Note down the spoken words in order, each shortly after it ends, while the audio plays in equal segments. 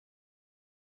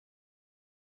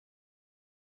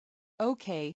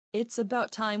Okay, it's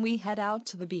about time we head out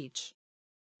to the beach.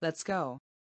 Let's go.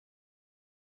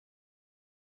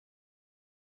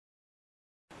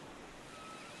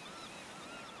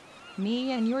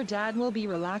 Me and your dad will be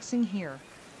relaxing here.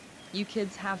 You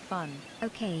kids have fun.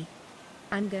 Okay.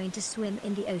 I'm going to swim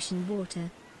in the ocean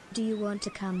water. Do you want to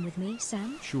come with me,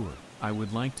 Sam? Sure, I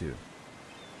would like to.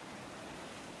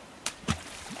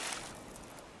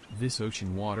 This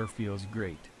ocean water feels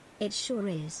great. It sure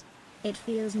is. It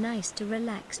feels nice to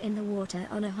relax in the water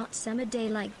on a hot summer day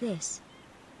like this.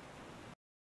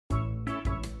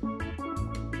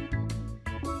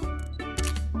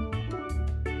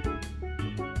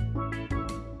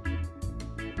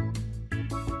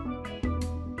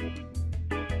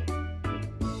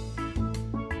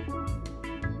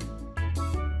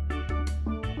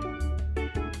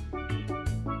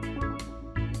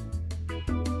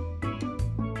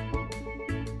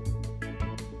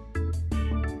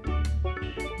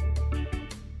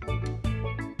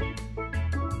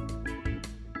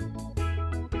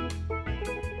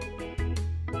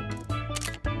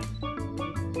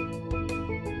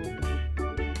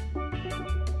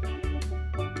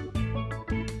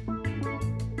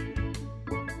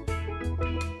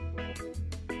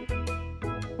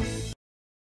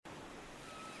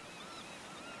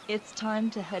 It's time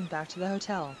to head back to the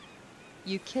hotel.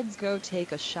 You kids go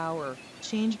take a shower,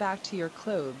 change back to your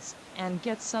clothes, and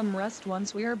get some rest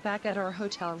once we're back at our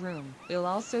hotel room. We'll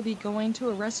also be going to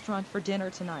a restaurant for dinner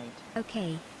tonight.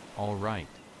 Okay. All right.